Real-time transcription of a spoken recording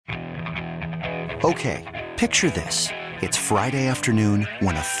Okay, picture this. It's Friday afternoon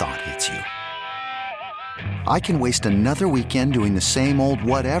when a thought hits you. I can waste another weekend doing the same old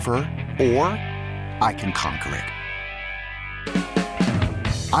whatever, or I can conquer it.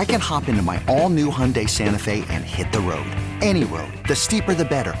 I can hop into my all-new Hyundai Santa Fe and hit the road. Any road. The steeper, the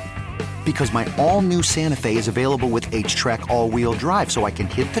better. Because my all-new Santa Fe is available with H-Track all-wheel drive, so I can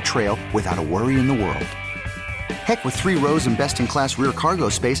hit the trail without a worry in the world. Heck, with 3 rows and best-in-class rear cargo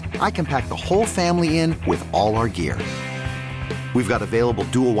space, I can pack the whole family in with all our gear. We've got available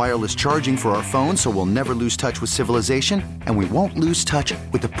dual wireless charging for our phones, so we'll never lose touch with civilization, and we won't lose touch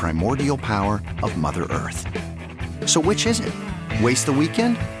with the primordial power of Mother Earth. So which is it? Waste the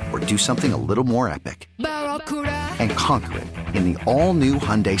weekend or do something a little more epic? And conquer it in the all-new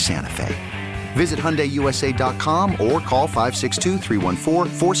Hyundai Santa Fe. Visit HyundaiUSA.com or call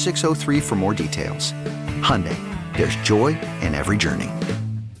 562-314-4603 for more details. Hyundai, there's joy in every journey.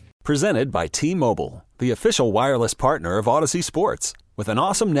 Presented by T-Mobile, the official wireless partner of Odyssey Sports. With an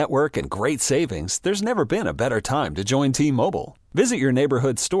awesome network and great savings, there's never been a better time to join T-Mobile. Visit your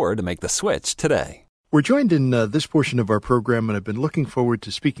neighborhood store to make the switch today. We're joined in this portion of our program, and I've been looking forward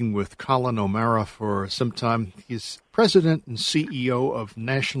to speaking with Colin O'Mara for some time. He's president and CEO of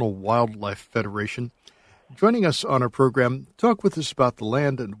National Wildlife Federation. Joining us on our program, talk with us about the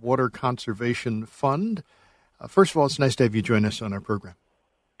Land and Water Conservation Fund. First of all, it's nice to have you join us on our program.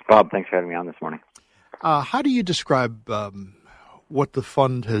 Bob, thanks for having me on this morning. How do you describe what the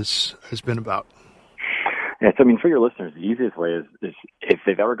fund has been about? Yeah, so for your listeners, the easiest way is if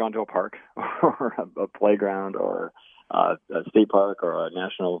they've ever gone to a park or a playground or a state park or a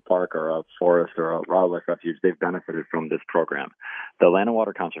national park or a forest or a wildlife refuge, they've benefited from this program. The Land and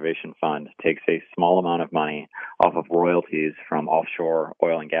Water Conservation Fund takes a small amount of money off of royalties from offshore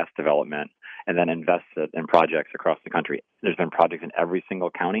oil and gas development and then invests it in projects across the country. There's been projects in every single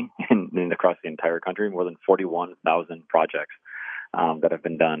county across the entire country, more than 41,000 projects that have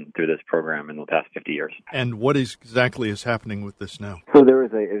been done through this program in the past 50 years. And what exactly is happening with this now? So there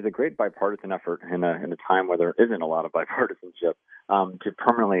is a great bipartisan effort in a time where there isn't a lot of bipartisanship to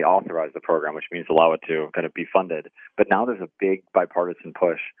permanently authorize the program, which means allow it to kind of be funded. But now there's a big bipartisan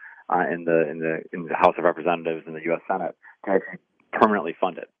push in the House of Representatives and the U.S. Senate to actually permanently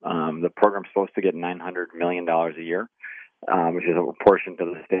fund it. The program's supposed to get $900 million a year, which is a portion to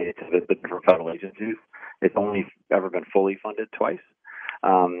the states, to the different federal agencies. It's only ever been fully funded twice.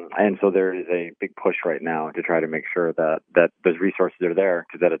 And so there is a big push right now to try to make sure that those resources are there,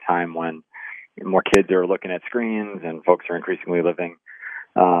 because at a time when more kids are looking at screens and folks are increasingly living,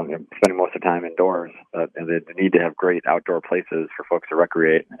 spending most of the time indoors, and the need to have great outdoor places for folks to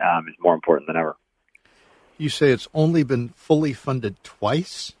recreate is more important than ever. You say it's only been fully funded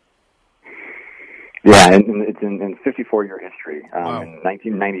twice? Yeah, and it's in 54-year history, Wow. in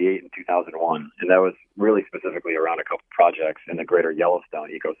 1998 and 2001, and that was really specifically around a couple projects in the greater Yellowstone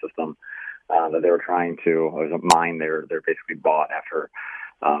ecosystem that they were trying to. It was a mine they're basically bought after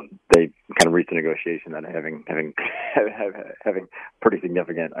they kind of reached a negotiation that having pretty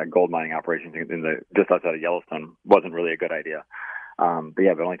significant gold mining operations just outside of Yellowstone wasn't really a good idea.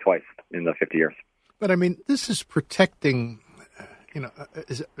 But only twice in the 50 years. But this is protecting.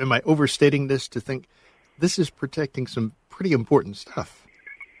 Am I overstating this to think this is protecting some pretty important stuff?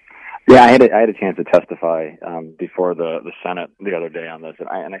 Yeah, I had a chance to testify before the Senate the other day on this, and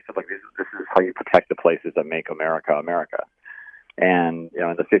I said, this is how you protect the places that make America America. And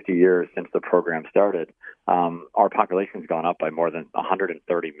in the 50 years since the program started, our population's gone up by more than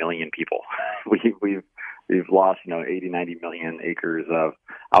 130 million people. We've lost 80, 90 million acres of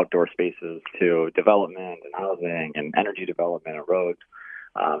outdoor spaces to development and housing and energy development and roads.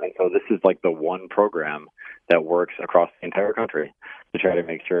 And so this is like the one program that works across the entire country to try to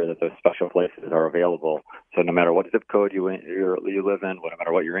make sure that those special places are available. So no matter what zip code you live in, no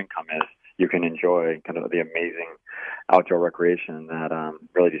matter what your income is, you can enjoy kind of the amazing outdoor recreation that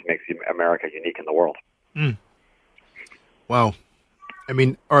really just makes America unique in the world. Mm. Wow.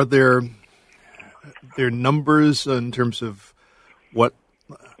 Are there numbers in terms of what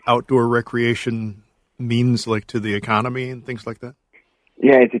outdoor recreation means to the economy and things like that?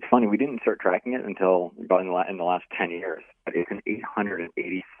 Yeah, it's funny. We didn't start tracking it until about in the last 10 years. But it's an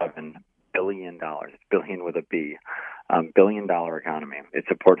 $887 billion, billion with a B, $1 billion economy. It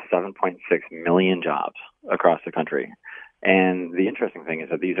supports 7.6 million jobs across the country. And the interesting thing is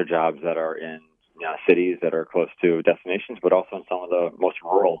that these are jobs that are in cities that are close to destinations, but also in some of the most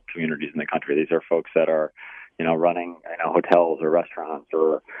rural communities in the country. These are folks that are, running hotels or restaurants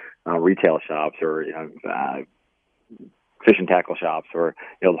or retail shops or fish and tackle shops, or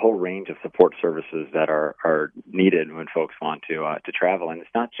the whole range of support services that are needed when folks want to travel. And it's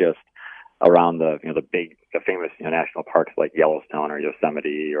not just around the famous national parks like Yellowstone or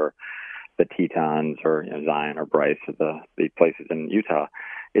Yosemite or the Tetons or Zion or Bryce, the places in Utah.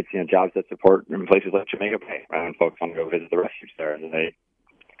 It's jobs that support in places like Jamaica Bay, right? When folks want to go visit the refuge there, and they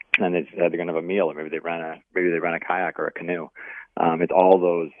decide they're going to have a meal, or maybe they rent a kayak or a canoe. It's all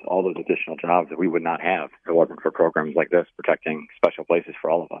those additional jobs that we would not have if it wasn't for programs like this protecting special places for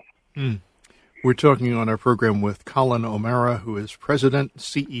all of us. Mm. We're talking on our program with Colin O'Mara, who is President,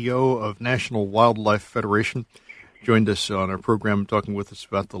 CEO of National Wildlife Federation. Joined us on our program talking with us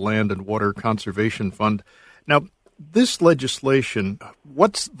about the Land and Water Conservation Fund. Now, this legislation,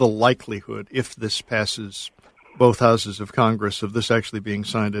 what's the likelihood, if this passes both houses of Congress, of this actually being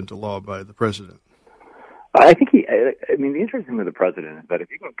signed into law by the president? I think the interesting thing with the president is that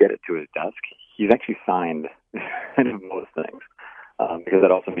if you can get it to his desk, he's actually signed most things, because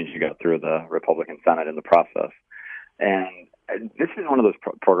that also means you got through the Republican Senate in the process. And this is one of those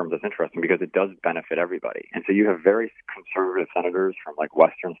programs that's interesting because it does benefit everybody. And so you have very conservative senators from like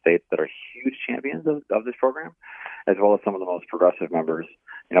Western states that are huge champions of this program, as well as some of the most progressive members,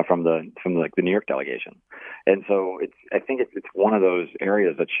 from the New York delegation. And so I think it's one of those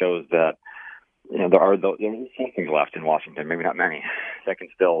areas that shows that there's some things left in Washington, maybe not many, that can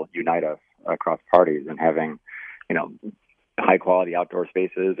still unite us across parties, and having high quality outdoor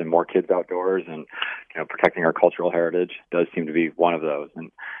spaces and more kids outdoors, and protecting our cultural heritage does seem to be one of those.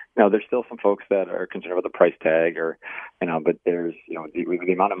 And there's still some folks that are concerned about the price tag, or but there's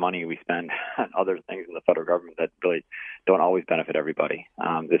the amount of money we spend on other things in the federal government that really don't always benefit everybody.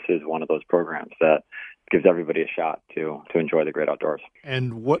 This is one of those programs that gives everybody a shot to enjoy the great outdoors.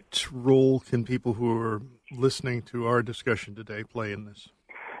 And what role can people who are listening to our discussion today play in this?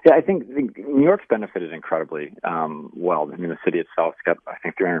 Yeah, I think New York's benefited incredibly well. I mean, the city itself's got, I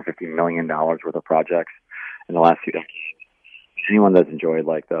think, $350 million worth of projects in the last few decades. Anyone that's enjoyed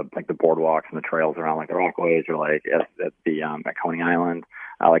like the boardwalks and the trails around like the Rockaways, or like at Coney Island,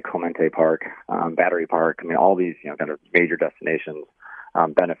 like Clemente Park, Battery Park. I mean, all these kind of major destinations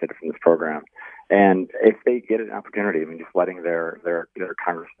benefit from this program. And if they get an opportunity, just letting their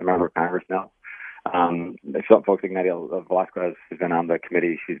Congress, the member of Congress know. Some folks like Nadia Velasquez has been on the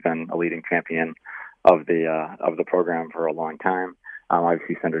committee. She's been a leading champion of the program for a long time.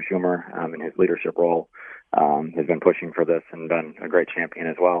 Obviously, Senator Schumer, in his leadership role, has been pushing for this and been a great champion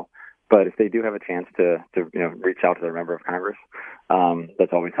as well. But if they do have a chance to reach out to their member of Congress,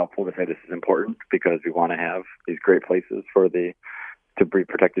 that's always helpful to say this is important, because we want to have these great places to be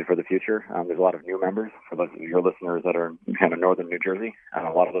protected for the future. There's a lot of new members. For those of your listeners that are in kind of northern New Jersey,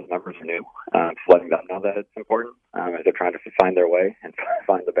 a lot of those members are new. Just letting them know that it's important as they're trying to find their way and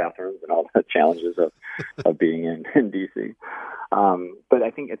find the bathrooms and all the challenges of being in D.C. But I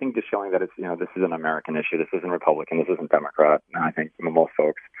think just showing that it's this is an American issue. This isn't Republican. This isn't Democrat. And I think most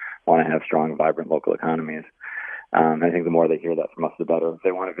folks want to have strong, vibrant local economies. I think the more they hear that from us, the better. If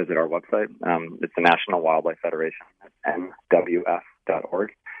they want to visit our website, it's the National Wildlife Federation,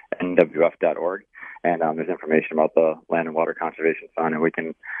 NWF.org, NWF.org. And there's information about the Land and Water Conservation Fund, and we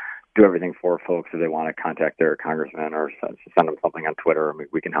can do everything for folks if they want to contact their congressman or send them something on Twitter, and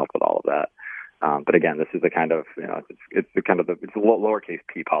we can help with all of that. But again, this is the kind of it's lowercase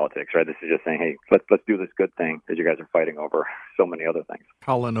p politics, right? This is just saying, hey, let's do this good thing that you guys are fighting over so many other things.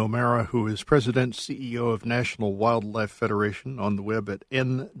 Colin O'Mara, who is President, CEO of National Wildlife Federation, on the web at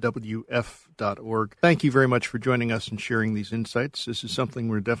nwf.org. Thank you very much for joining us and sharing these insights. This is something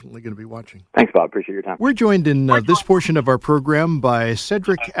we're definitely going to be watching. Thanks, Bob. Appreciate your time. We're joined in this portion of our program by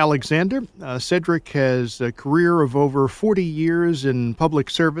Cedric Alexander. Cedric has a career of over 40 years in public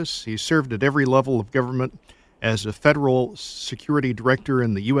service. He's served at every level of government, as a federal security director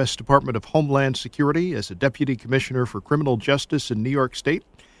in the U.S. Department of Homeland Security, as a deputy commissioner for criminal justice in New York State,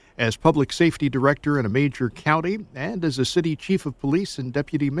 as public safety director in a major county, and as a city chief of police and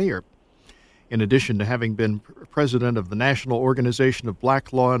deputy mayor. In addition to having been president of the National Organization of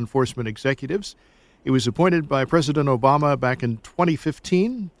Black Law Enforcement Executives, he was appointed by President Obama back in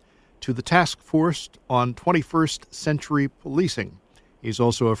 2015 to the Task Force on 21st Century Policing. He's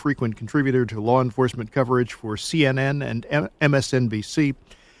also a frequent contributor to law enforcement coverage for CNN and MSNBC,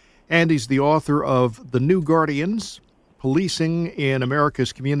 and he's the author of The New Guardians, Policing in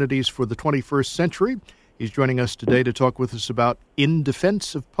America's Communities for the 21st Century. He's joining us today to talk with us about In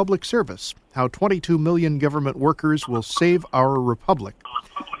Defense of Public Service, how 22 million government workers will save our republic.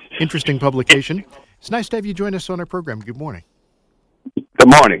 Interesting publication. It's nice to have you join us on our program. Good morning. Good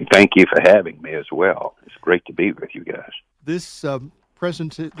morning. Thank you for having me as well. It's great to be with you guys. This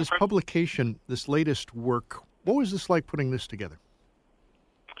publication, this latest work, what was this like putting this together?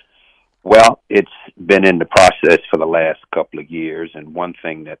 Well, it's been in the process for the last couple of years, and one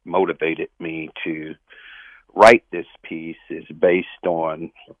thing that motivated me to write this piece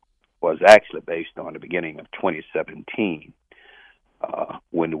was actually based on the beginning of 2017,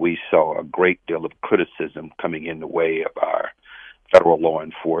 when we saw a great deal of criticism coming in the way of our federal law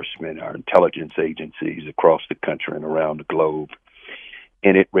enforcement, our intelligence agencies across the country and around the globe.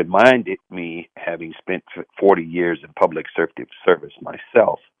 And it reminded me, having spent 40 years in public service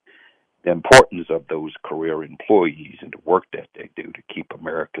myself, the importance of those career employees and the work that they do to keep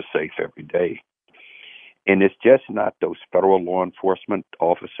America safe every day. And it's just not those federal law enforcement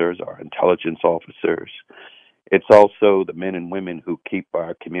officers or intelligence officers. It's also the men and women who keep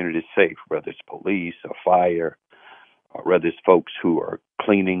our communities safe, whether it's police or fire, or whether it's folks who are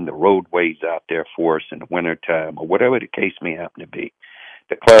cleaning the roadways out there for us in the wintertime, or whatever the case may happen to be.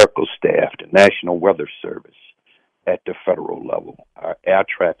 The clerical staff, the National Weather Service at the federal level, our air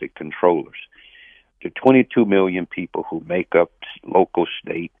traffic controllers, the 22 million people who make up local,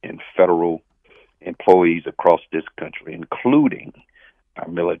 state, and federal employees across this country, including our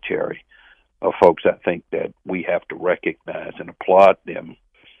military, are folks I think that we have to recognize and applaud them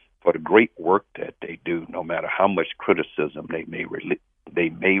for the great work that they do, no matter how much criticism they may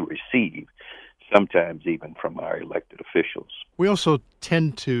receive, sometimes even from our elected officials. We also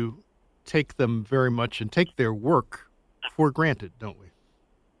tend to take them very much and take their work for granted, don't we?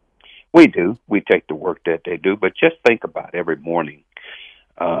 We do. We take the work that they do, but just think about every morning,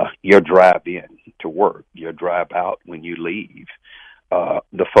 your drive in to work, your drive out when you leave,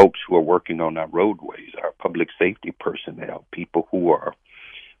 the folks who are working on our roadways, our public safety personnel, people who are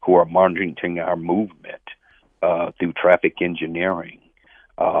monitoring our movement through traffic engineering.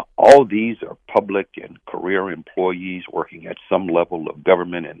 All these are public and career employees working at some level of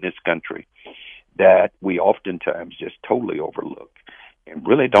government in this country that we oftentimes just totally overlook and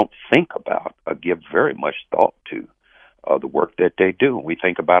really don't think about or give very much thought to the work that they do. We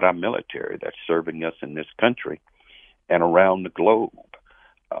think about our military that's serving us in this country and around the globe,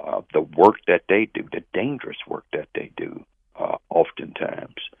 the work that they do, the dangerous work that they do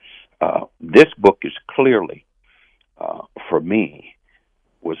oftentimes. This book is clearly, for me,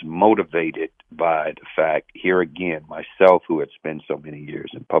 was motivated by the fact, here again, myself, who had spent so many years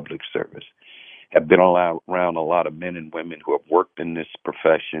in public service, have been around a lot of men and women who have worked in this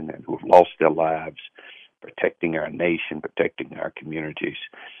profession and who have lost their lives protecting our nation, protecting our communities.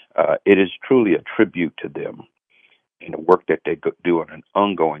 It is truly a tribute to them in the work that they do on an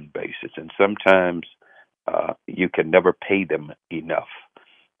ongoing basis. And sometimes you can never pay them enough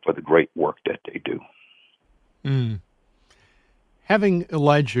for the great work that they do. Mm. Having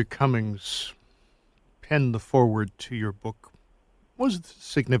Elijah Cummings pen the foreword to your book, what was the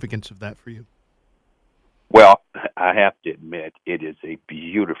significance of that for you? Well, I have to admit, it is a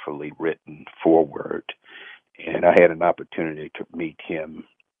beautifully written foreword. And I had an opportunity to meet him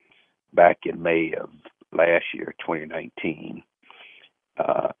back in May of last year, 2019,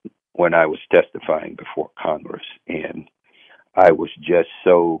 when I was testifying before Congress. And I was just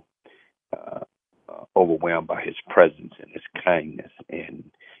so overwhelmed by his presence and his kindness and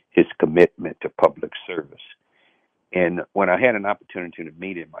his commitment to public service. And when I had an opportunity to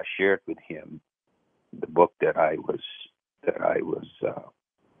meet him, I shared with him the book the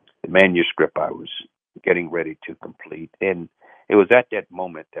manuscript I was getting ready to complete. And it was at that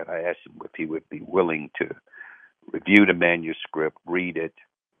moment that I asked him if he would be willing to review the manuscript, read it,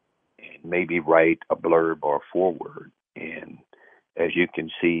 and maybe write a blurb or a foreword. And as you can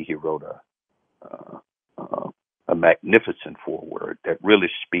see, he wrote a magnificent foreword that really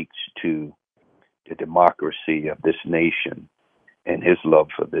speaks to the democracy of this nation and his love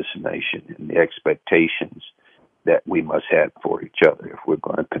for this nation and the expectations that we must have for each other if we're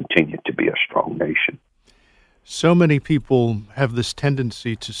going to continue to be a strong nation. So many people have this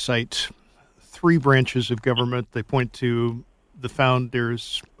tendency to cite three branches of government. They point to the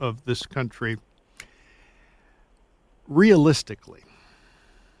founders of this country. Realistically,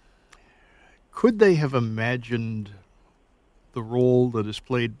 could they have imagined the role that is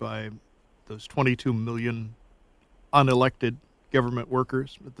played by those 22 million unelected government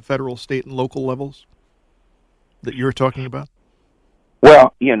workers at the federal, state, and local levels that you're talking about?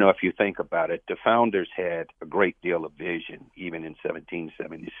 Well, if you think about it, the founders had a great deal of vision, even in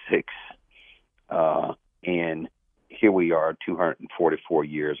 1776. And here we are 244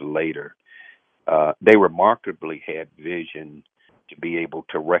 years later. They remarkably had vision to be able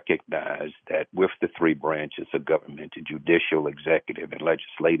to recognize that with the three branches of government, the judicial, executive, and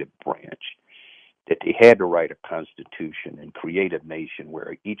legislative branch, that they had to write a constitution and create a nation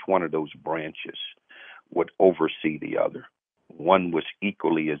where each one of those branches would oversee the other. one was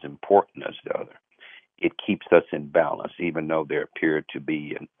equally as important as the other. It keeps us in balance, even though there appear to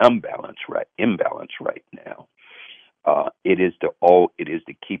be an imbalance right now. It is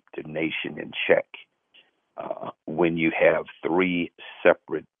to keep the nation in check. When you have three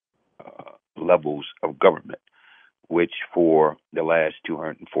separate levels of government, which for the last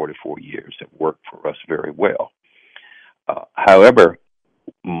 244 years have worked for us very well. However,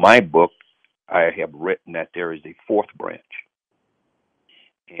 my book, I have written that there is a fourth branch.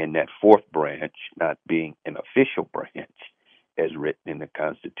 And that fourth branch, not being an official branch as written in the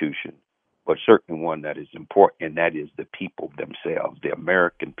Constitution, but certainly one that is important, and that is the people themselves, the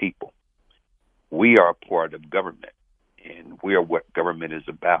American people. We are part of government, and we are what government is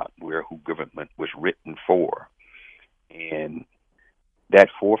about. We're who government was written for. And that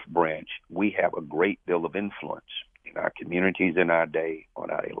fourth branch, we have a great deal of influence in our communities in our day,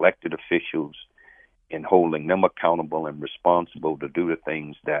 on our elected officials, in holding them accountable and responsible to do the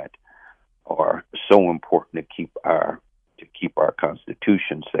things that are so important to keep our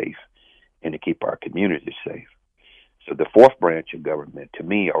Constitution safe and to keep our communities safe. So the fourth branch of government, to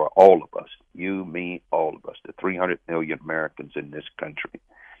me, are all of us, you, me, all of us, the 300 million Americans in this country,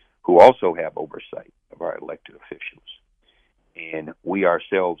 who also have oversight of our elected officials. And we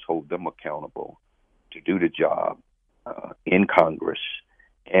ourselves hold them accountable to do the job in Congress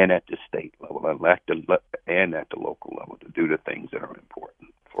and at the state level and at the local level to do the things that are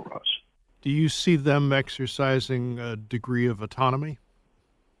important for us. Do you see them exercising a degree of autonomy?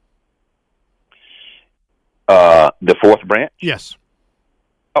 The fourth branch? Yes.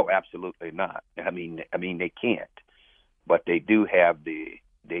 Oh, absolutely not. I mean they can't, but they do have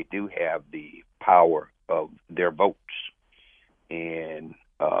the power of their votes and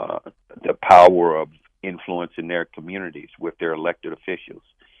the power of influencing their communities with their elected officials.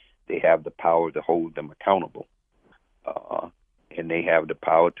 They have the power to hold them accountable, and they have the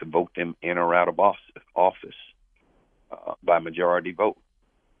power to vote them in or out of office by majority vote.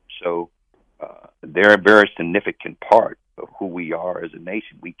 So they're a very significant part of who we are as a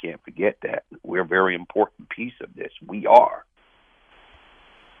nation. We can't forget that. We're a very important piece of this. We are.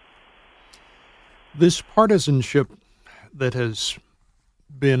 This partisanship that has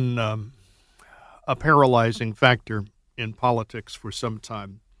been a paralyzing factor in politics for some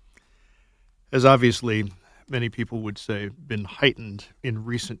time has obviously, many people would say, been heightened in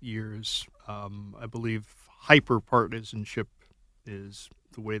recent years. I believe hyper-partisanship is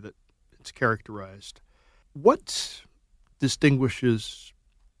the way that it's characterized. What distinguishes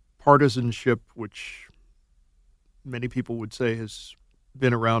partisanship, which many people would say has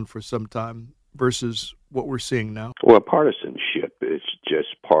been around for some time, versus what we're seeing now? Well, partisanship is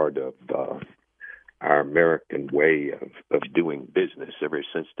just part of our American way of doing business ever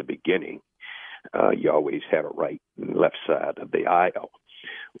since the beginning. You always had a right and left side of the aisle,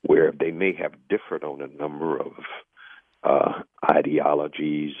 where they may have differed on a number of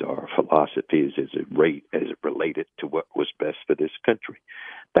ideologies or philosophies as it related to what was best for this country.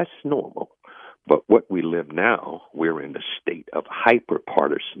 That's normal. But what we live now, we're in a state of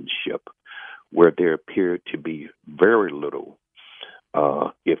hyper-partisanship, where there appeared to be very little,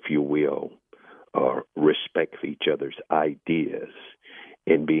 if you will, respect for each other's ideas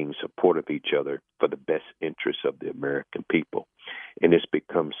and being supportive of each other for the best interests of the American people. And it's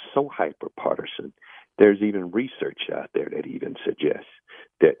become so hyper-partisan. There's even research out there that even suggests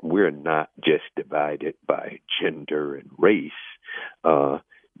that we're not just divided by gender and race.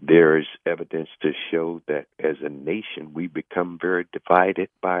 There's evidence to show that as a nation, we become very divided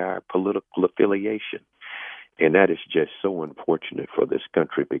by our political affiliation. And that is just so unfortunate for this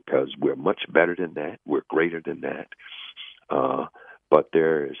country, because we're much better than that. We're greater than that. But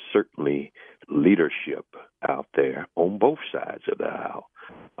there is certainly leadership out there on both sides of the aisle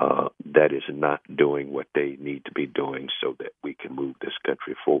that is not doing what they need to be doing so that we can move this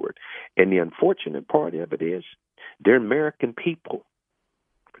country forward. And the unfortunate part of it is they're American people.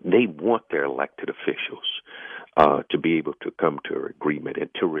 They want their elected officials to be able to come to an agreement and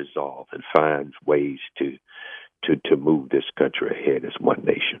to resolve and find ways to move this country ahead as one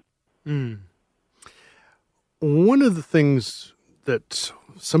nation. Mm. One of the things that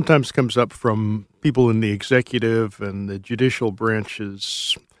sometimes comes up from people in the executive and the judicial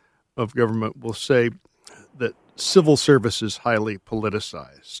branches of government will say that civil service is highly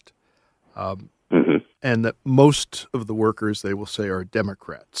politicized. And that most of the workers, they will say, are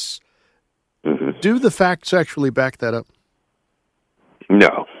Democrats. Mm-hmm. Do the facts actually back that up?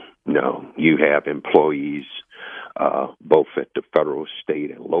 No. You have employees both at the federal, state,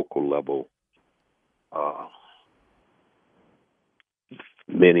 and local level.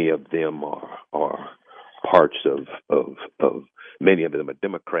 Many of them are parts of many of them are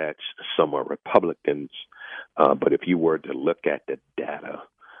Democrats, some are Republicans. But if you were to look at the data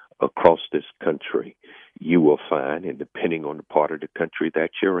across this country, you will find, and depending on the part of the country that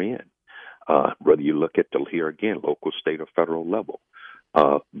you're in, whether you look at here again, local, state, or federal level,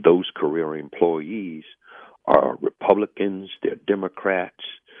 those career employees are Republicans, they're Democrats,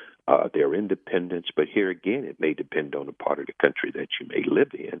 they're independents. But here again, it may depend on the part of the country that you may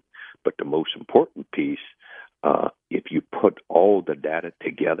live in. But the most important piece, if you put all the data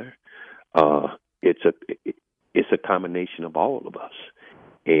together, it's a combination of all of us,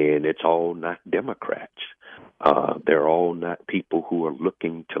 and it's all not Democrats. They're all not people who are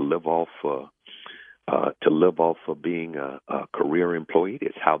looking to live off of being a career employee.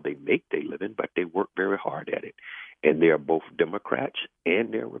 It's how they make their living, but they work very hard at it, and they are both Democrats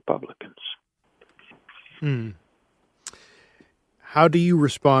and they're Republicans. How do you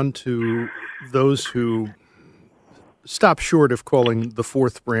respond to those who stop short of calling the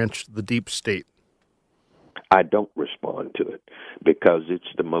fourth branch the deep state? I don't respond to it because it's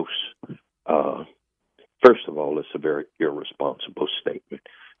the most, first of all, it's a very irresponsible statement.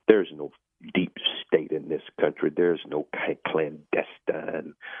 There's no deep state in this country. There's no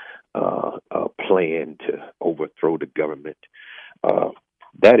clandestine plan to overthrow the government.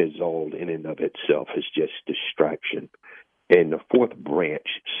 That is all in and of itself is just distraction. And the fourth branch,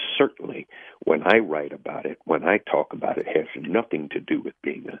 certainly, when I write about it, when I talk about it, has nothing to do with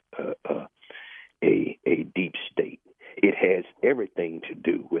being a deep state. It has everything to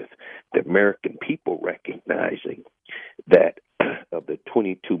do with the American people recognizing that of the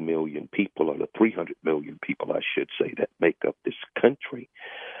 22 million people, or the 300 million people, I should say, that make up this country,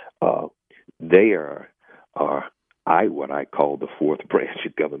 they are what I call the fourth branch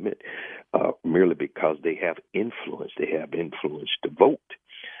of government, merely because they have influence. They have influence to vote.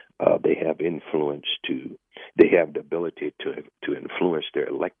 They have they have the ability to influence their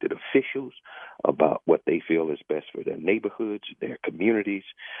elected officials about what they feel is best for their neighborhoods, their communities.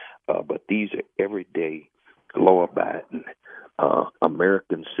 But these are everyday, law-abiding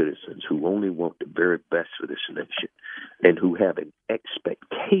American citizens who only want the very best for this nation and who have an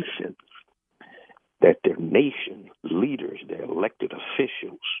expectation that their nation leaders, their elected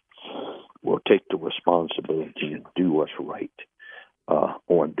officials, will take the responsibility and do what's right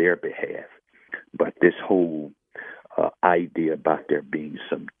on their behalf. But this whole idea about there being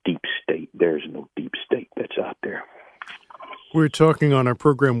some deep state, there's no deep state that's out there. We're talking on our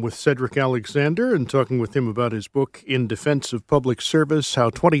program with Cedric Alexander and talking with him about his book, In Defense of Public Service, How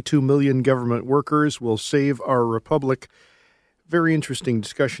 22 Million Government Workers Will Save Our Republic. Very interesting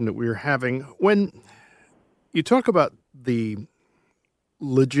discussion that we're having. When you talk about the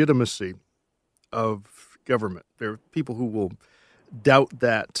legitimacy of government, there are people who will doubt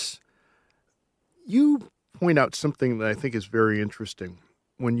that. You point out something that I think is very interesting.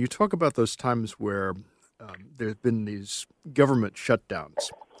 When you talk about those times where there have been these government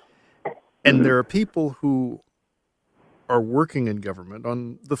shutdowns, and there are people who are working in government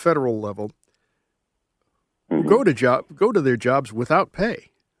on the federal level who go to their jobs without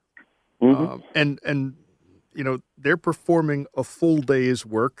pay, and you know they're performing a full day's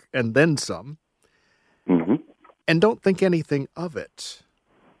work and then some, and don't think anything of it.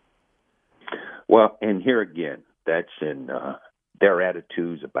 Well, and here again, that's in their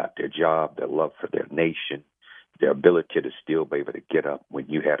attitudes about their job, their love for their nation, their ability to still be able to get up when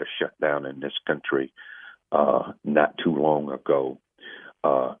you had a shutdown in this country not too long ago.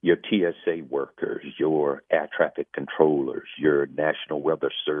 Your TSA workers, your air traffic controllers, your National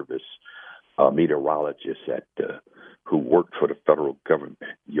Weather Service meteorologists who worked for the federal government,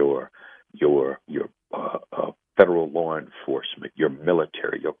 your federal law enforcement, your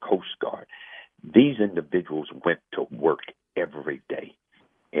military, your Coast Guard. These individuals went to work every day,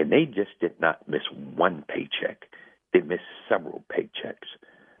 and they just did not miss one paycheck. They missed several paychecks.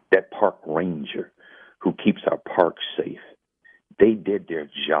 That park ranger who keeps our parks safe, they did their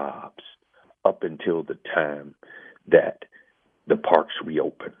jobs up until the time that the parks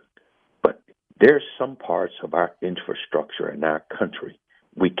reopened. But there's some parts of our infrastructure in our country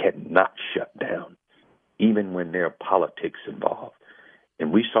we cannot shut down, even when there are politics involved.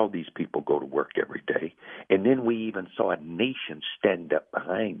 And we saw these people go to work every day. And then we even saw a nation stand up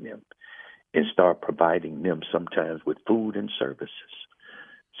behind them and start providing them sometimes with food and services.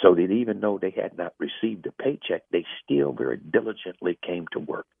 So that even though they had not received a paycheck, they still very diligently came to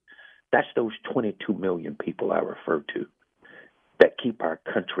work. That's those 22 million people I refer to that keep our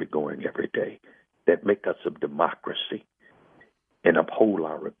country going every day, that make us a democracy and uphold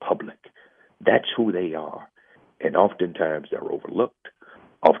our republic. That's who they are. And oftentimes they're overlooked.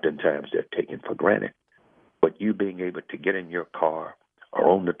 Oftentimes they're taken for granted. but you being able to get in your car or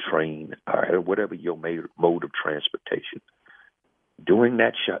on the train or whatever your mode of transportation, during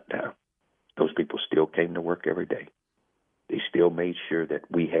that shutdown, those people still came to work every day. They still made sure that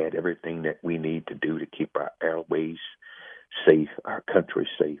we had everything that we need to do to keep our airways safe, our country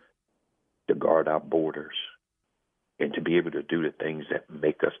safe, to guard our borders, and to be able to do the things that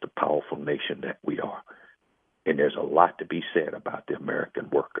make us the powerful nation that we are. And there's a lot to be said about the American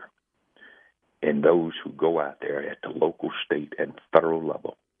worker and those who go out there at the local, state, and federal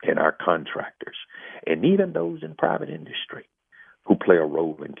level, and our contractors, and even those in private industry who play a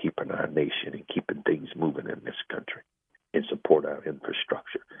role in keeping our nation and keeping things moving in this country and support our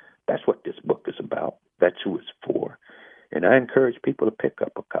infrastructure. That's what this book is about. That's who it's for. And I encourage people to pick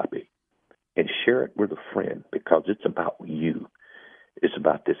up a copy and share it with a friend, because it's about you. It's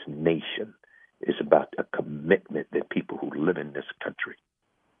about this nation. It's about a commitment that people who live in this country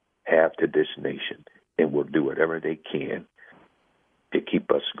have to this nation, and will do whatever they can to keep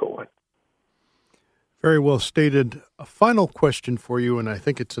us going. Very well stated. A final question for you, and I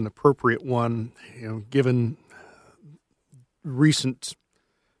think it's an appropriate one, given recent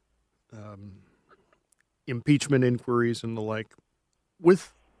impeachment inquiries and the like,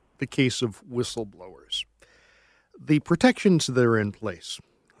 with the case of whistleblowers. The protections that are in place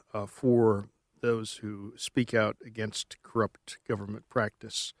for those who speak out against corrupt government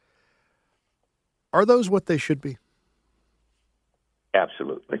practice, are those what they should be?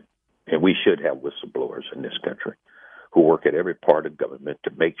 Absolutely. And we should have whistleblowers in this country who work at every part of government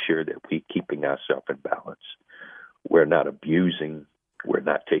to make sure that we're keeping ourselves in balance. We're not abusing, we're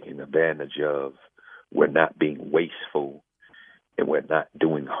not taking advantage of, we're not being wasteful, and we're not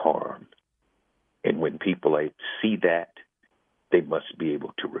doing harm. And when people see that, they must be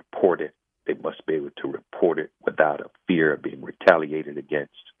able to report it. They must be able to report it without a fear of being retaliated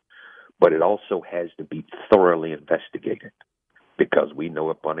against. But it also has to be thoroughly investigated, because we know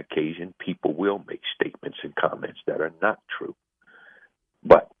upon occasion people will make statements and comments that are not true.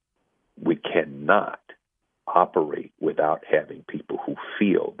 But we cannot operate without having people who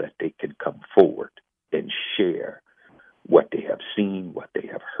feel that they can come forward and share what they have seen, what they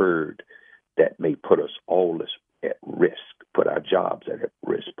have heard, that may put us all at risk, put our jobs at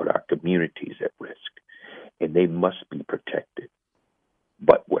risk, put our communities at risk. And they must be protected.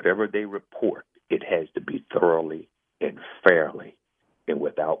 But whatever they report, it has to be thoroughly and fairly and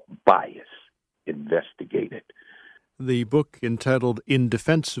without bias investigated. The book entitled In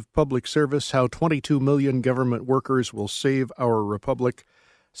Defense of Public Service, How 22 Million Government Workers Will Save Our Republic.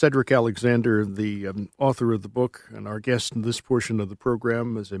 Cedric Alexander, the author of the book, and our guest in this portion of the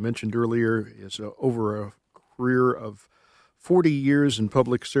program, as I mentioned earlier, is over a career of 40 years in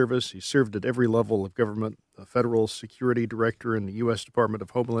public service. He served at every level of government, a federal security director in the U.S. Department of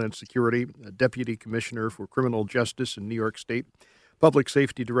Homeland Security, a deputy commissioner for criminal justice in New York State, public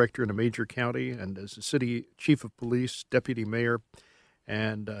safety director in a major county, and as a city chief of police, deputy mayor.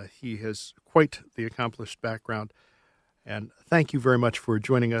 And he has quite the accomplished background. And thank you very much for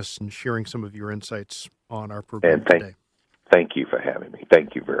joining us and sharing some of your insights on our program today. Thank you for having me.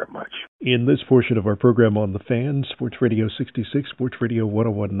 Thank you very much. In this portion of our program on The Fan, Sports Radio 66, Sports Radio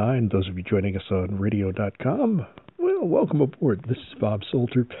 1019, those of you joining us on radio.com, well, welcome aboard. This is Bob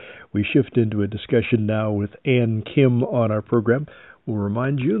Salter. We shift into a discussion now with Ann Kim on our program. We'll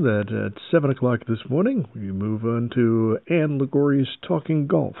remind you that at 7 o'clock this morning, we move on to Ann Ligori's Talking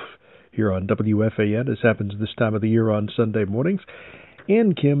Golf here on WFAN, as happens this time of the year on Sunday mornings.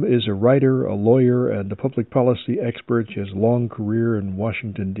 Ann Kim is a writer, a lawyer, and a public policy expert. She has a long career in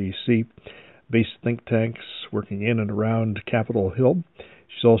Washington, D.C., based think tanks working in and around Capitol Hill.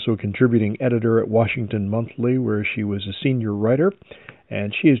 She's also a contributing editor at Washington Monthly, where she was a senior writer.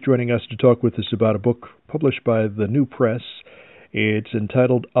 And she is joining us to talk with us about a book published by the New Press. It's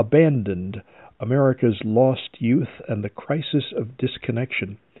entitled Abandoned, America's Lost Youth and the Crisis of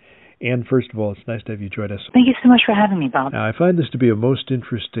Disconnection. And first of all, it's nice to have you join us. Thank you so much for having me, Bob. Now, I find this to be a most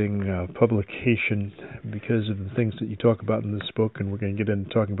interesting publication because of the things that you talk about in this book, and we're going to get into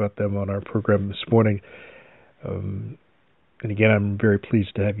talking about them on our program this morning. And again, I'm very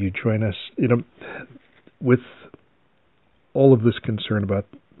pleased to have you join us. With all of this concern about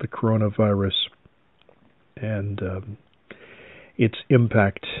the coronavirus and its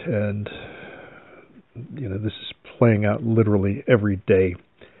impact, and this is playing out literally every day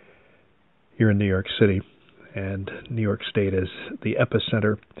here in New York City, and New York State is the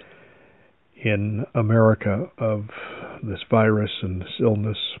epicenter in America of this virus and this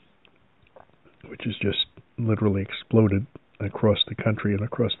illness, which has just literally exploded across the country and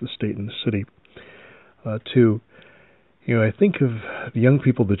across the state and the city, too. I think of the young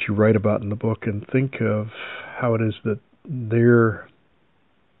people that you write about in the book and think of how it is that they're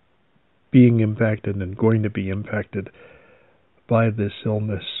being impacted and going to be impacted by this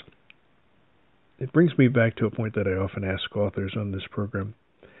illness. It brings me back to a point that I often ask authors on this program.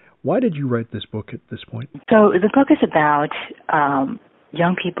 Why did you write this book at this point? So the book is about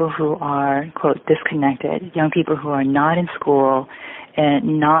young people who are, quote, disconnected, young people who are not in school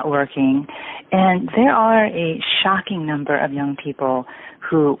and not working. And there are a shocking number of young people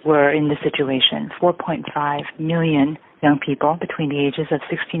who were in this situation, 4.5 million young people between the ages of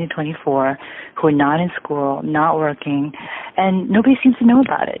 16 and 24 who are not in school, not working, and nobody seems to know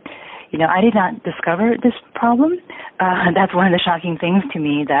about it. I did not discover this problem. That's one of the shocking things to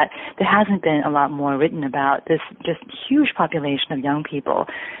me, that there hasn't been a lot more written about this just huge population of young people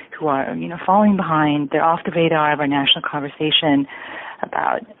who are, falling behind. They're off the radar of our national conversation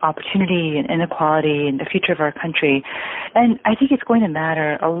about opportunity and inequality and the future of our country. And I think it's going to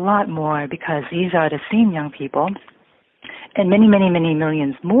matter a lot more because these are the same young people and many, many, many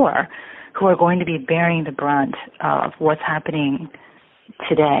millions more who are going to be bearing the brunt of what's happening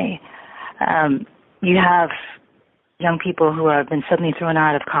today. You have young people who have been suddenly thrown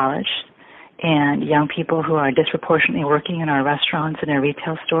out of college and young people who are disproportionately working in our restaurants and our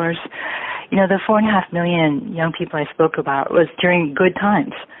retail stores. The 4.5 million young people I spoke about was during good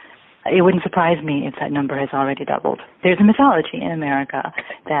times. It wouldn't surprise me if that number has already doubled. There's a mythology in America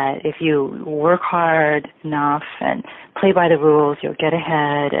that if you work hard enough and play by the rules, you'll get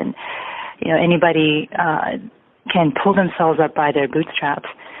ahead, and anybody can pull themselves up by their bootstraps.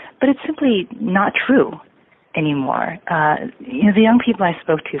 But it's simply not true anymore. The young people I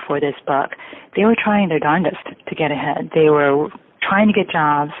spoke to for this book, they were trying their darndest to get ahead. They were trying to get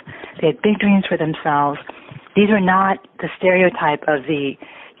jobs. They had big dreams for themselves. These are not the stereotype of the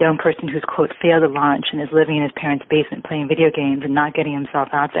young person who's, quote, failed at lunch and is living in his parents' basement playing video games and not getting himself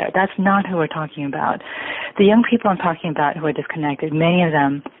out there. That's not who we're talking about. The young people I'm talking about who are disconnected, many of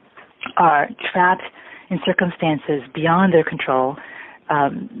them are trapped in circumstances beyond their control.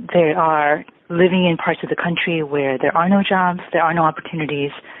 They are living in parts of the country where there are no jobs, there are no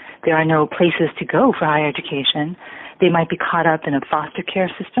opportunities, there are no places to go for higher education. They might be caught up in a foster care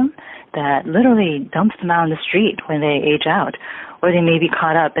system that literally dumps them out on the street when they age out, or they may be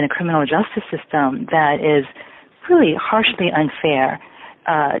caught up in a criminal justice system that is really harshly unfair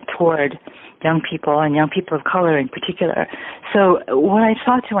toward young people and young people of color in particular. So what I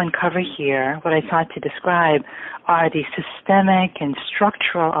sought to uncover here, what I sought to describe, are the systemic and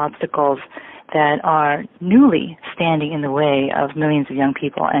structural obstacles that are newly standing in the way of millions of young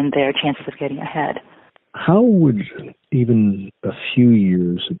people and their chances of getting ahead. How would even a few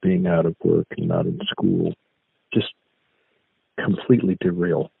years of being out of work and not in school just completely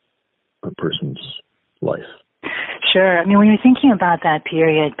derail a person's life? Sure. When you're thinking about that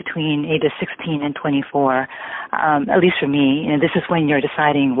period between ages 16 and 24, at least for me, this is when you're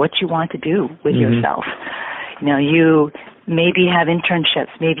deciding what you want to do with yourself. You maybe have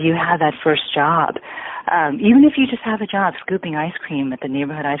internships, maybe you have that first job. Even if you just have a job scooping ice cream at the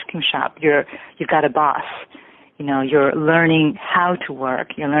neighborhood ice cream shop, you've got a boss. You're learning how to work.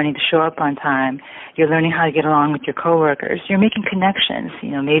 You're learning to show up on time. You're learning how to get along with your coworkers. You're making connections.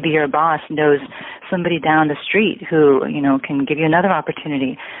 Maybe your boss knows somebody down the street who, can give you another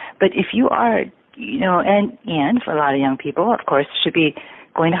opportunity. But if you are, and for a lot of young people, of course, should be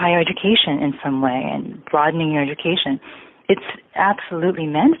going to higher education in some way and broadening your education. It's absolutely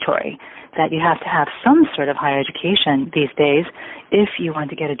mandatory that you have to have some sort of higher education these days if you want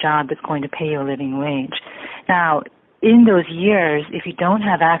to get a job that's going to pay you a living wage. Now, in those years, if you don't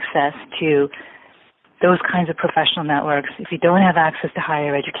have access to those kinds of professional networks, if you don't have access to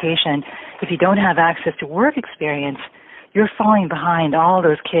higher education, if you don't have access to work experience, you're falling behind all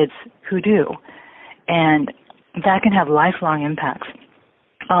those kids who do. And that can have lifelong impacts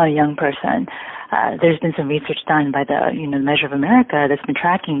on a young person. There's been some research done by the Measure of America that's been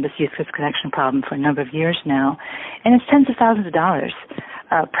tracking this youth disconnection problem for a number of years now, and it's tens of thousands of dollars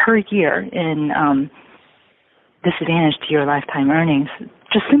per year in disadvantage to your lifetime earnings,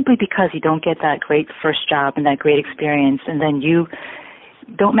 just simply because you don't get that great first job and that great experience, and then you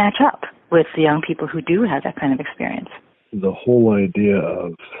don't match up with the young people who do have that kind of experience. The whole idea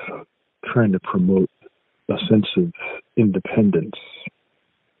of trying to promote a sense of independence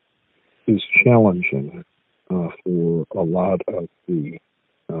is challenging for a lot of the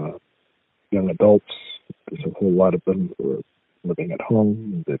young adults. There's a whole lot of them who are living at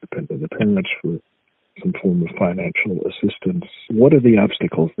home. They depend on their parents for some form of financial assistance. What are the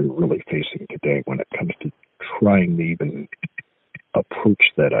obstacles they're really facing today when it comes to trying to even approach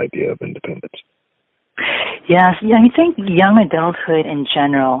that idea of independence? Yes, yeah, I think young adulthood in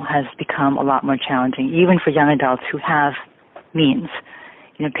general has become a lot more challenging, even for young adults who have means.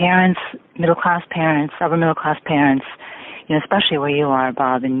 Parents, middle-class parents, upper-middle-class parents, especially where you are,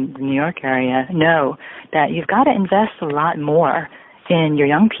 Bob, in the New York area, know that you've got to invest a lot more in your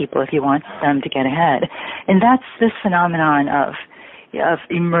young people if you want them to get ahead. And that's this phenomenon of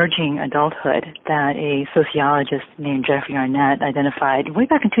emerging adulthood that a sociologist named Jeffrey Arnett identified way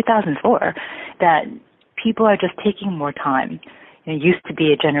back in 2004, that people are just taking more time. It used to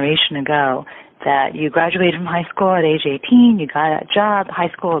be a generation ago that you graduated from high school at age 18, you got a job, high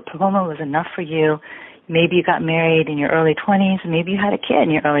school diploma was enough for you. Maybe you got married in your early 20s, maybe you had a kid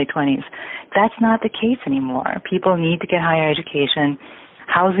in your early 20s. That's not the case anymore. People need to get higher education.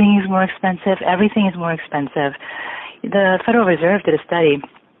 Housing is more expensive. Everything is more expensive. The Federal Reserve did a study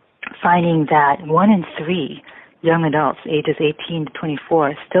finding that 1 in 3 young adults ages 18 to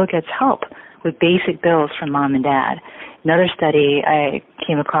 24 still gets help with basic bills from mom and dad. Another study I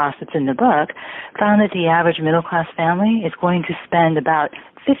came across that's in the book found that the average middle-class family is going to spend about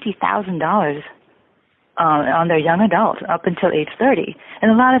 $50,000 on their young adult up until age 30.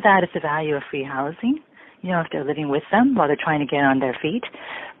 And a lot of that is the value of free housing, if they're living with them while they're trying to get on their feet.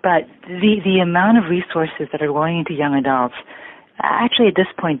 But the amount of resources that are going into young adults actually at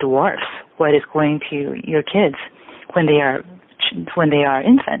this point dwarfs what is going to your kids when they are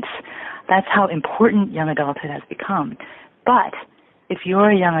infants. That's how important young adulthood has become. But if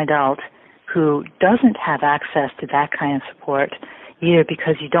you're a young adult who doesn't have access to that kind of support, either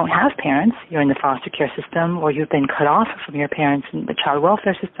because you don't have parents, you're in the foster care system, or you've been cut off from your parents in the child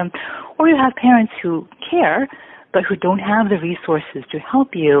welfare system, or you have parents who care but who don't have the resources to help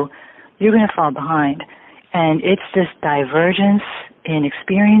you, you're going to fall behind. And it's this divergence in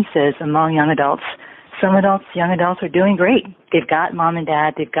experiences among young adults. Some young adults are doing great. They've got mom and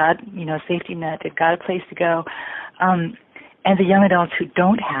dad, they've got, safety net, they've got a place to go. And the young adults who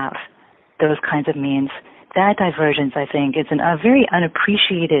don't have those kinds of means, that divergence, I think, is a very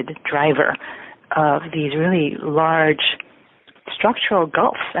unappreciated driver of these really large structural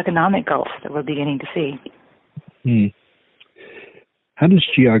gulfs, economic gulfs that we're beginning to see. How does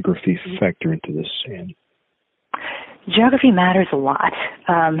geography factor into this, Anne? Geography matters a lot.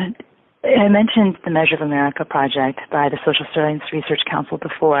 I mentioned the Measure of America project by the Social Science Research Council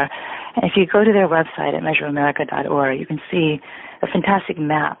before. And if you go to their website at measureamerica.org, you can see a fantastic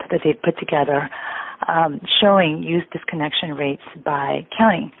map that they've put together showing youth disconnection rates by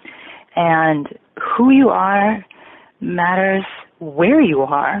county. And who you are matters. Where you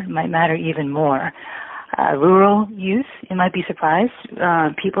are might matter even more. Rural youth, you might be surprised.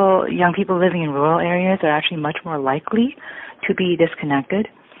 Young people living in rural areas are actually much more likely to be disconnected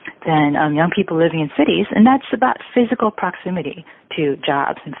than young people living in cities, and that's about physical proximity to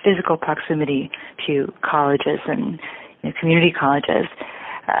jobs and physical proximity to colleges and community colleges.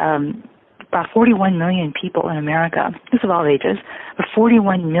 About 41 million people in America, this is of all ages, but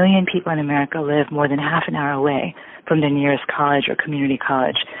 41 million people in America live more than half an hour away from their nearest college or community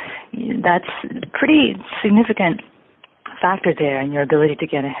college. That's a pretty significant factor there in your ability to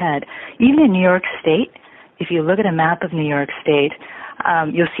get ahead. Even in New York State, if you look at a map of New York State,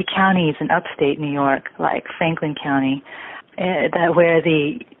 you'll see counties in upstate New York, like Franklin County, where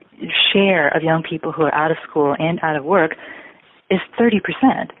the share of young people who are out of school and out of work is 30%.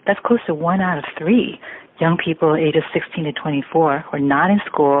 That's close to 1 out of 3 young people ages 16 to 24 who are not in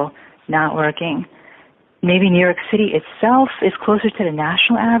school, not working. Maybe New York City itself is closer to the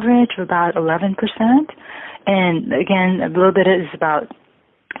national average of about 11%. And again, a little bit is about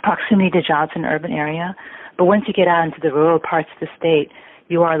proximity to jobs in the urban area. But once you get out into the rural parts of the state,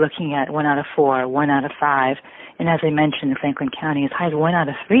 you are looking at 1 out of 4, 1 out of 5. And as I mentioned, in Franklin County, as high as 1 out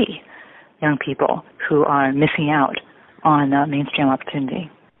of 3 young people who are missing out on mainstream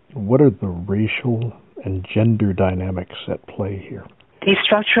opportunity. What are the racial and gender dynamics at play here? These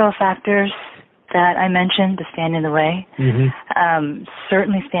structural factors that I mentioned to stand in the way,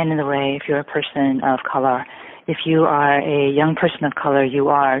 certainly stand in the way if you're a person of color. If you are a young person of color, you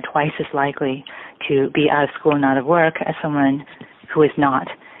are twice as likely to be out of school and out of work as someone who is not.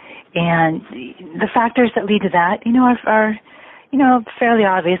 And the factors that lead to that, are fairly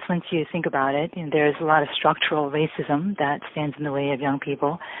obvious once you think about it. There's a lot of structural racism that stands in the way of young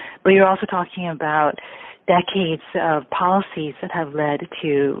people. But you're also talking about decades of policies that have led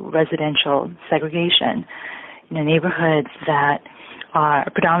to residential segregation. Neighborhoods that are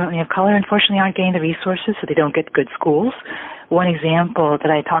predominantly of color, unfortunately, aren't getting the resources, so they don't get good schools. One example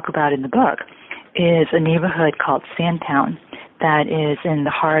that I talk about in the book is a neighborhood called Sandtown that is in the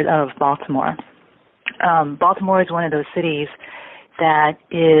heart of Baltimore. Baltimore is one of those cities that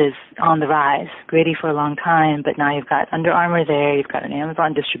is on the rise. Grady for a long time, but now you've got Under Armour there, you've got an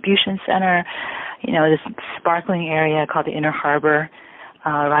Amazon distribution center, this sparkling area called the Inner Harbor,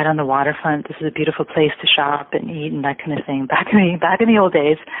 right on the waterfront. This is a beautiful place to shop and eat and that kind of thing back in the old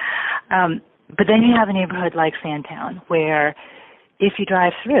days. But then you have a neighborhood like Sandtown, where if you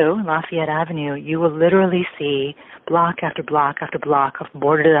drive through Lafayette Avenue, you will literally see block after block after block of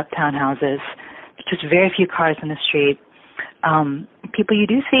boarded up townhouses, just very few cars on the street. People you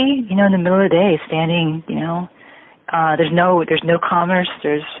do see, in the middle of the day standing, there's no commerce,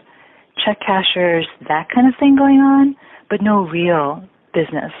 there's check cashers, that kind of thing going on, but no real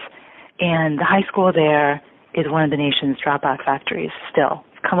business. And the high school there is one of the nation's dropout factories still.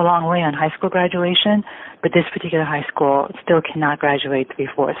 It's come a long way on high school graduation, but this particular high school still cannot graduate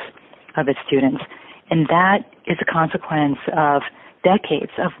 3/4 of its students. And that is a consequence of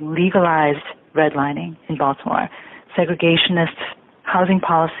decades of legalized redlining in Baltimore, segregationist housing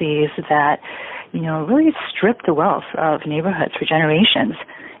policies that, really stripped the wealth of neighborhoods for generations,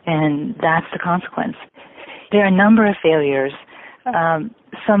 and that's the consequence. There are a number of failures.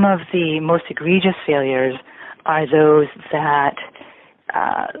 Some of the most egregious failures are those that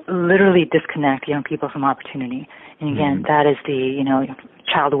literally disconnect young people from opportunity. And again, that is the,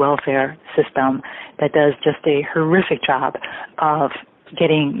 child welfare system that does just a horrific job of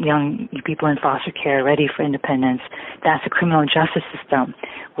getting young people in foster care ready for independence. That's the criminal justice system,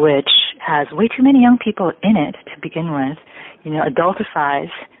 which has way too many young people in it to begin with.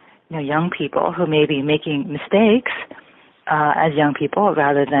 Adultifies, young people who may be making mistakes as young people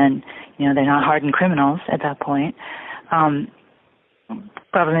rather than, they're not hardened criminals at that point.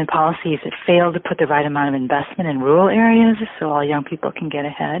 Government policies that fail to put the right amount of investment in rural areas so all young people can get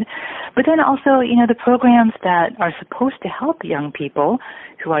ahead. But then also, the programs that are supposed to help young people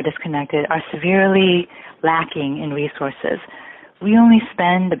who are disconnected are severely lacking in resources. We only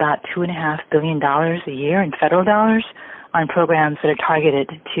spend about $2.5 billion a year in federal dollars on programs that are targeted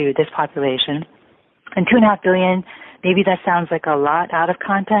to this population. And $2.5 billion, maybe that sounds like a lot out of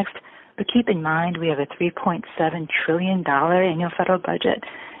context, but keep in mind we have a $3.7 trillion annual federal budget,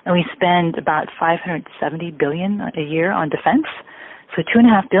 and we spend about $570 billion a year on defense. So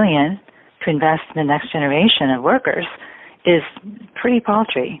 $2.5 billion to invest in the next generation of workers is pretty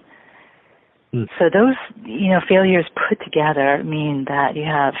paltry. So those, failures put together mean that you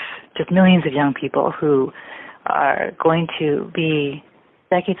have just millions of young people who are going to be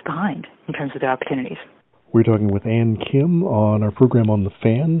decades behind in terms of their opportunities. We're talking with Ann Kim on our program on The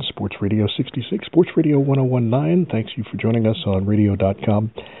Fan, Sports Radio 66, Sports Radio 1019. Thanks you for joining us on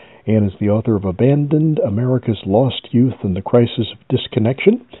radio.com. Ann is the author of Abandoned, America's Lost Youth and the Crisis of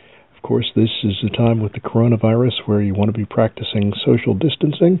Disconnection. Of course, this is a time with the coronavirus where you want to be practicing social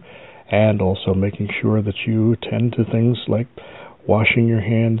distancing and also making sure that you tend to things like washing your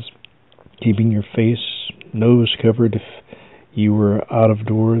hands, keeping your face, nose covered if you were out of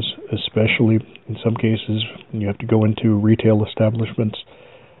doors, especially in some cases when you have to go into retail establishments.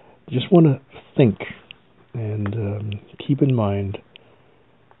 Just want to think and keep in mind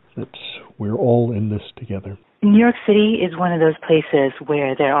that we're all in this together. New York City is one of those places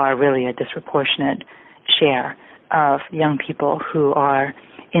where there are really a disproportionate share of young people who are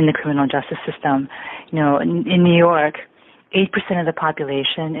in the criminal justice system. In New York, 8% of the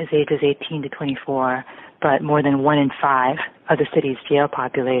population is ages 18 to 24, but more than 1 in 5 of the city's jail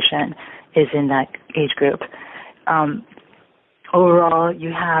population is in that age group. Overall,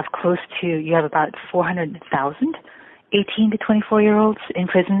 you have about 400,000 18 to 24-year-olds in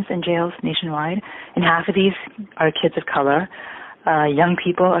prisons and jails nationwide, and half of these are kids of color. Young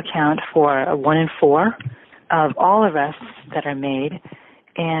people account for 1 in 4 of all arrests that are made,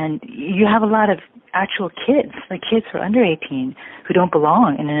 and you have a lot of actual kids, like kids who are under 18, who don't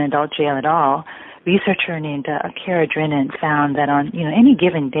belong in an adult jail at all. Researcher named Kara Drinnen found that on any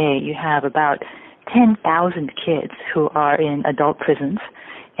given day you have about 10,000 kids who are in adult prisons,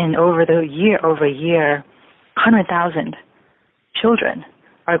 and over a year, 100,000 children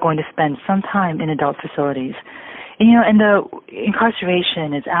are going to spend some time in adult facilities. And the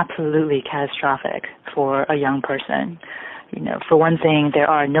incarceration is absolutely catastrophic for a young person. For one thing, there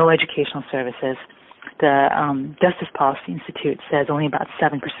are no educational services. The Justice Policy Institute says only about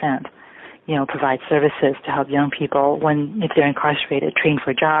 7%, provide services to help young people if they're incarcerated, train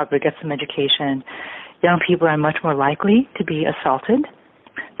for a job or get some education. Young people are much more likely to be assaulted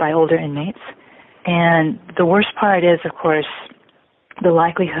by older inmates. And the worst part is, of course, the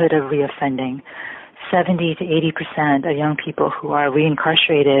likelihood of reoffending. 70 to 80% of young people who are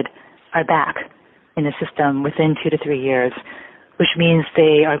reincarcerated are back in the system within 2 to 3 years, which means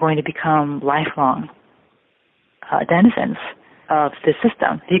they are going to become lifelong denizens of the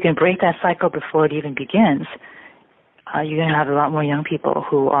system. If you can break that cycle before it even begins, you're going to have a lot more young people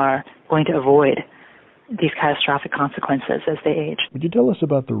who are going to avoid these catastrophic consequences as they age. Would you tell us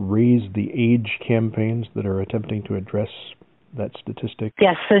about the Raise the Age campaigns that are attempting to address that statistic?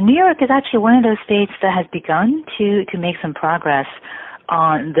 Yes, so New York is actually one of those states that has begun to make some progress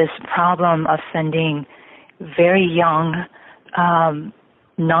on this problem of sending very young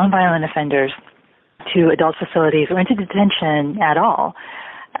nonviolent offenders to adult facilities or into detention at all.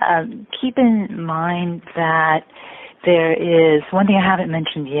 Keep in mind that there is one thing I haven't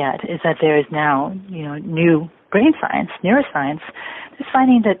mentioned yet is that there is now, new brain science, neuroscience, that's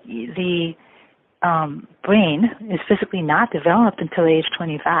finding that the brain is physically not developed until age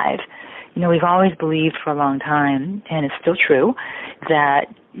 25. We've always believed for a long time, and it's still true, that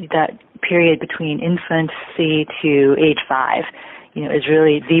period between infancy to age 5, is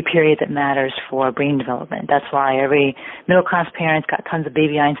really the period that matters for brain development. That's why every middle-class parent's got tons of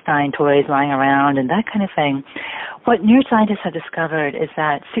baby Einstein toys lying around and that kind of thing. What neuroscientists have discovered is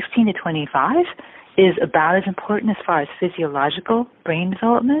that 16 to 25 is about as important as far as physiological brain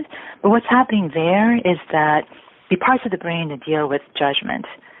development. But what's happening there is that the parts of the brain that deal with judgment,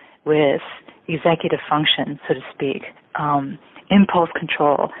 with executive function, so to speak, impulse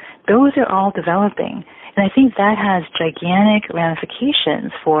control, those are all developing. And I think that has gigantic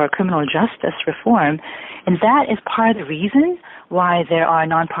ramifications for criminal justice reform. And that is part of the reason why there are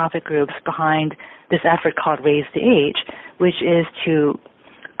nonprofit groups behind this effort called Raise the Age, which is to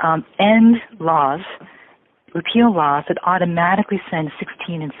end laws, repeal laws that automatically send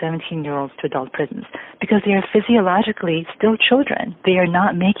 16 and 17-year-olds to adult prisons because they are physiologically still children. They are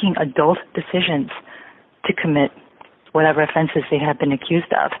not making adult decisions to commit whatever offenses they have been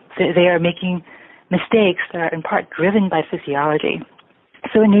accused of. They are making mistakes that are in part driven by physiology.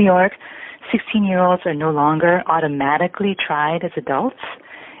 So in New York, 16-year-olds are no longer automatically tried as adults,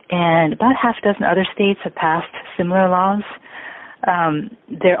 and about half a dozen other states have passed similar laws.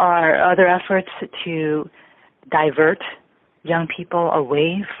 There are other efforts to divert young people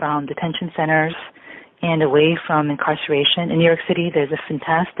away from detention centers and away from incarceration. In New York City, there's a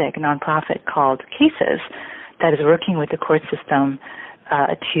fantastic nonprofit called Cases that is working with the court system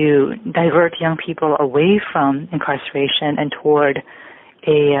to divert young people away from incarceration and toward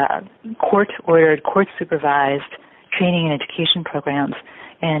a court-ordered, court-supervised training and education programs.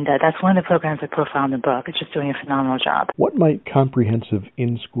 And that's one of the programs I profile in the book. It's just doing a phenomenal job. What might comprehensive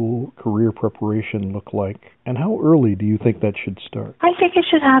in-school career preparation look like, and how early do you think that should start? I think it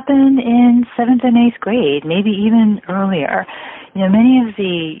should happen in 7th and 8th grade, maybe even earlier. Many of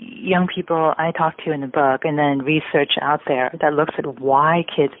the young people I talk to in the book, and then research out there that looks at why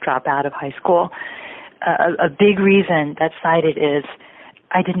kids drop out of high school, a big reason that's cited is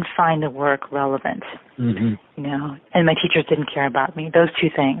I didn't find the work relevant, and my teachers didn't care about me. Those two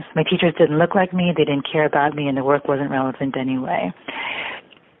things. My teachers didn't look like me, they didn't care about me, and the work wasn't relevant anyway.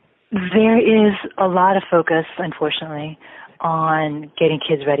 There is a lot of focus, unfortunately, on getting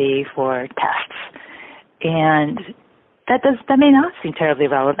kids ready for tests. And that may not seem terribly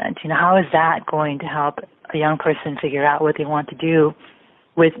relevant. How is that going to help a young person figure out what they want to do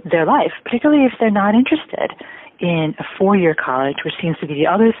with their life, particularly if they're not interested in a 4-year college, which seems to be the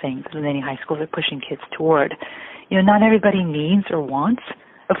other thing that many high schools are pushing kids toward. Not everybody needs or wants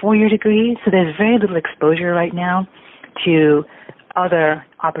a 4-year degree, so there's very little exposure right now to other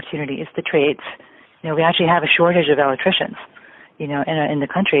opportunities, the trades. We actually have a shortage of electricians, in the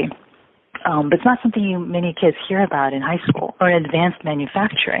country. But it's not something many kids hear about in high school or in advanced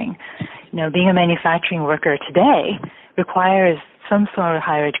manufacturing. Being a manufacturing worker today requires some sort of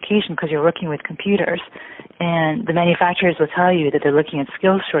higher education because you're working with computers. And the manufacturers will tell you that they're looking at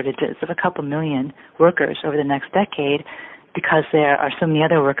skills shortages of a couple million workers over the next decade because there are so many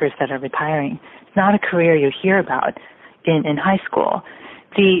other workers that are retiring. It's not a career you hear about in high school.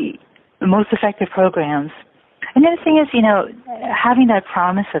 The most effective programs. And the other thing is, having that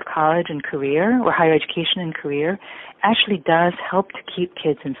promise of college and career or higher education and career actually does help to keep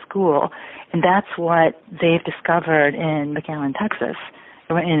kids in school. And that's what they've discovered in McAllen, Texas,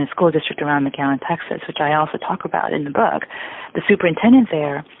 in a school district around McAllen, Texas, which I also talk about in the book. The superintendent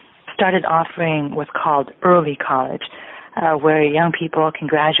there started offering what's called early college, where young people can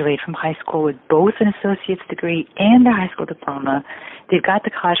graduate from high school with both an associate's degree and their high school diploma. They've got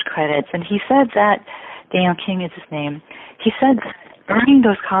the college credits. And he said that, Daniel King is his name, he said that earning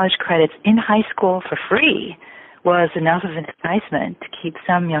those college credits in high school for free was enough of an enticement to keep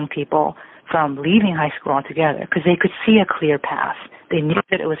some young people from leaving high school altogether because they could see a clear path. They knew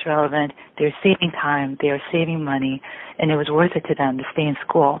that it was relevant, they were saving time, they were saving money, and it was worth it to them to stay in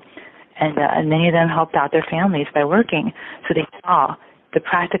school. And many of them helped out their families by working, so they saw the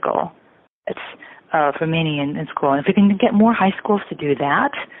practical for many in school. And if we can get more high schools to do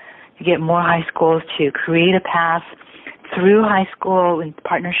that, to get more high schools to create a path through high school in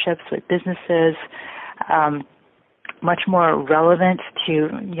partnerships with businesses, much more relevant to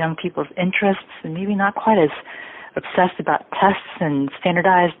young people's interests and maybe not quite as obsessed about tests and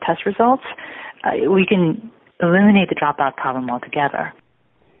standardized test results, we can eliminate the dropout problem altogether.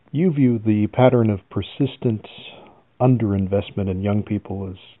 You view the pattern of persistent underinvestment in young people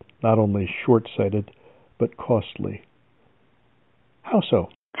as not only short-sighted, but costly. How so?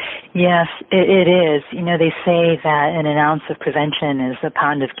 Yes, it is. You know, they say that an ounce of prevention is a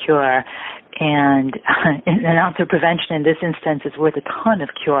pound of cure, and an ounce of prevention in this instance is worth a ton of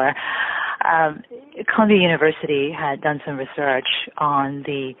cure. Columbia University had done some research on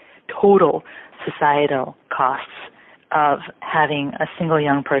the total societal costs of having a single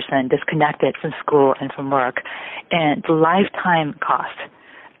young person disconnected from school and from work, and the lifetime cost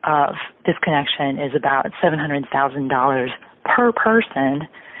of disconnection is about $700,000 per person,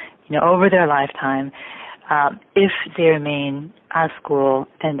 you know, over their lifetime, if they remain out of school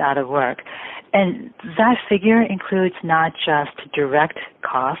and out of work. And that figure includes not just direct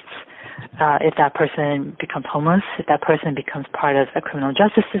costs, if that person becomes homeless, if that person becomes part of a criminal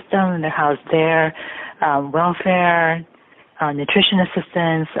justice system and they're housed there, welfare, nutrition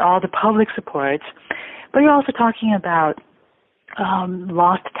assistance, all the public supports. But you're also talking about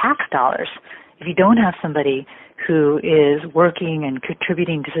lost tax dollars. If you don't have somebody who is working and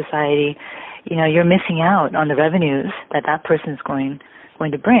contributing to society, you know, you're missing out on the revenues that person is going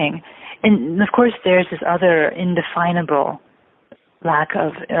to bring. And of course, there's this other indefinable lack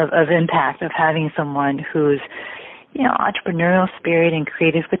of impact of having someone who's, you know, entrepreneurial spirit and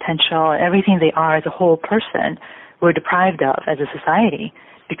creative potential, everything they are as a whole person, we're deprived of as a society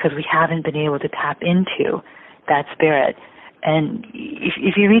because we haven't been able to tap into that spirit. And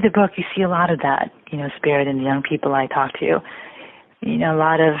if you read the book, you see a lot of that, you know, spirit in the young people I talk to. You know, a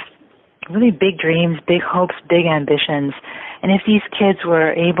lot of really big dreams, big hopes, big ambitions. And if these kids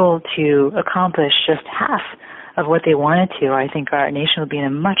were able to accomplish just half of what they wanted to, I think our nation would be in a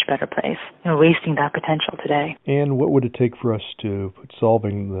much better place, you know, wasting that potential today. And what would it take for us to put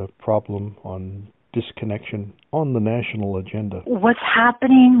solving the problem on disconnection on the national agenda? What's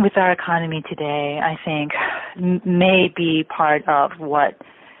happening with our economy today, I think, may be part of what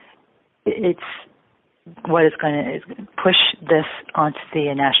is going to push this onto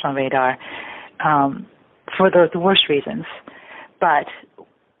the national radar for the worst reasons. But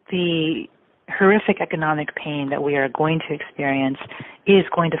the horrific economic pain that we are going to experience is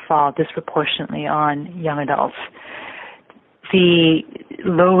going to fall disproportionately on young adults. The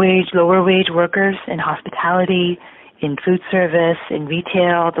lower wage workers in hospitality, in food service, in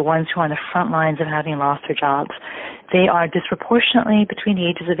retail, the ones who are on the front lines of having lost their jobs, they are disproportionately between the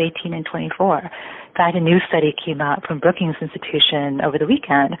ages of 18 and 24. In fact, a new study came out from Brookings Institution over the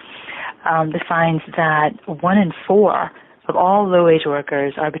weekend that finds that 1 in 4 of all low-wage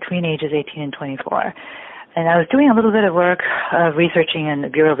workers are between ages 18 and 24. And I was doing a little bit of work researching in the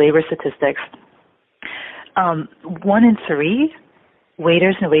Bureau of Labor Statistics. 1 in 3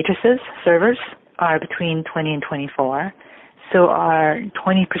 waiters and waitresses, servers, are between 20 and 24. So are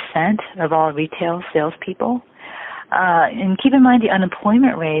 20% of all retail salespeople. And keep in mind the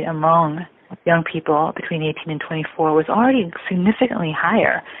unemployment rate among young people between 18 and 24 was already significantly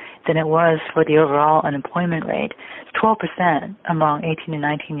higher than it was for the overall unemployment rate. It's 12% among 18 and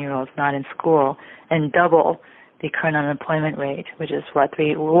 19-year-olds not in school, and double the current unemployment rate, which is was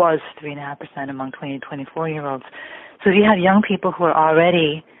 3.5% among 20 to 24-year-olds. So if you have young people who are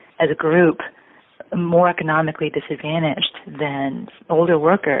already, as a group, more economically disadvantaged than older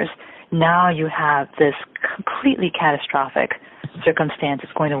workers, now you have this completely catastrophic circumstance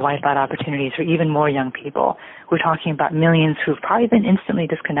that's going to wipe out opportunities for even more young people. We're talking about millions who've probably been instantly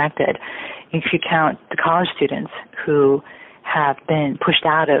disconnected. If you count the college students who have been pushed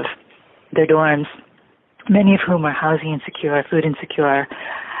out of their dorms, many of whom are housing insecure, food insecure,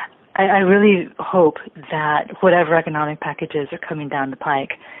 I really hope that whatever economic packages are coming down the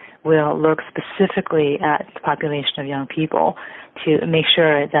pike will look specifically at the population of young people to make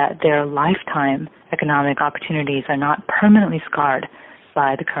sure that their lifetime economic opportunities are not permanently scarred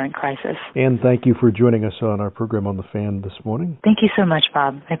by the current crisis. Ann, thank you for joining us on our program on The Fan this morning. Thank you so much,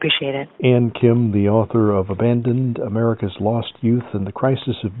 Bob. I appreciate it. Ann Kim, the author of Abandoned, America's Lost Youth and the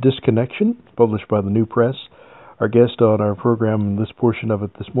Crisis of Disconnection, published by the New Press, our guest on our program in this portion of it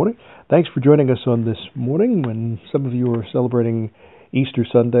this morning. Thanks for joining us on this morning when some of you are celebrating Easter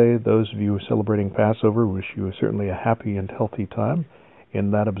Sunday. Those of you who are celebrating Passover, wish you certainly a happy and healthy time.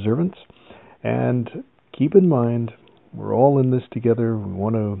 in that observance. And keep in mind, we're all in this together. We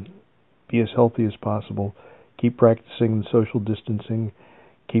want to be as healthy as possible. Keep practicing social distancing.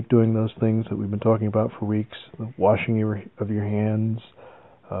 Keep doing those things that we've been talking about for weeks. The washing of your hands,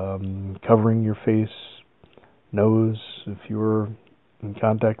 covering your face, nose if you're in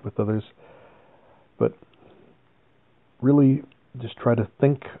contact with others. But really just try to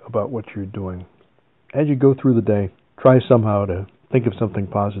think about what you're doing. As you go through the day, try somehow to think of something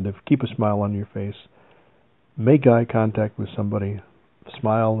positive. Keep a smile on your face. Make eye contact with somebody.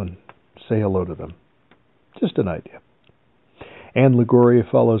 Smile and say hello to them. Just an idea. Ann Liguori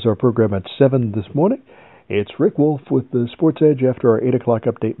follows our program at 7 this morning. It's Rick Wolf with the Sports Edge after our 8 o'clock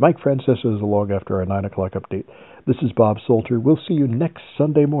update. Mike Francesa is along after our 9 o'clock update. This is Bob Salter. We'll see you next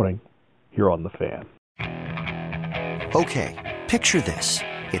Sunday morning here on The Fan. Okay, picture this.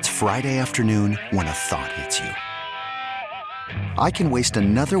 It's Friday afternoon when a thought hits you. I can waste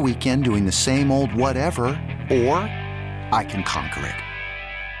another weekend doing the same old whatever, or I can conquer it.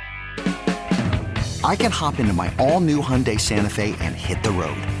 I can hop into my all-new Hyundai Santa Fe and hit the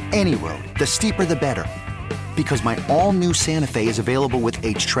road. Any road. The steeper, the better. Because my all-new Santa Fe is available with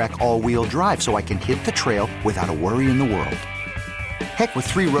H-Track all-wheel drive, so I can hit the trail without a worry in the world. Heck, with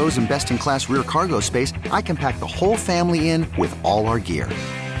 3 rows and best-in-class rear cargo space, I can pack the whole family in with all our gear.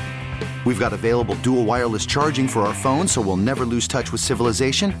 We've got available dual wireless charging for our phones, so we'll never lose touch with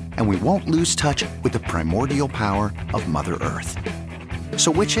civilization, and we won't lose touch with the primordial power of Mother Earth. So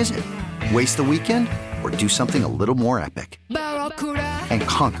which is it? Waste the weekend or do something a little more epic? And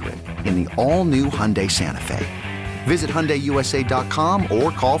conquer it in the all-new Hyundai Santa Fe. Visit HyundaiUSA.com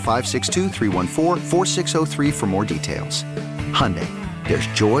or call 562-314-4603 for more details. Hyundai, there's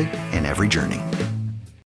joy in every journey.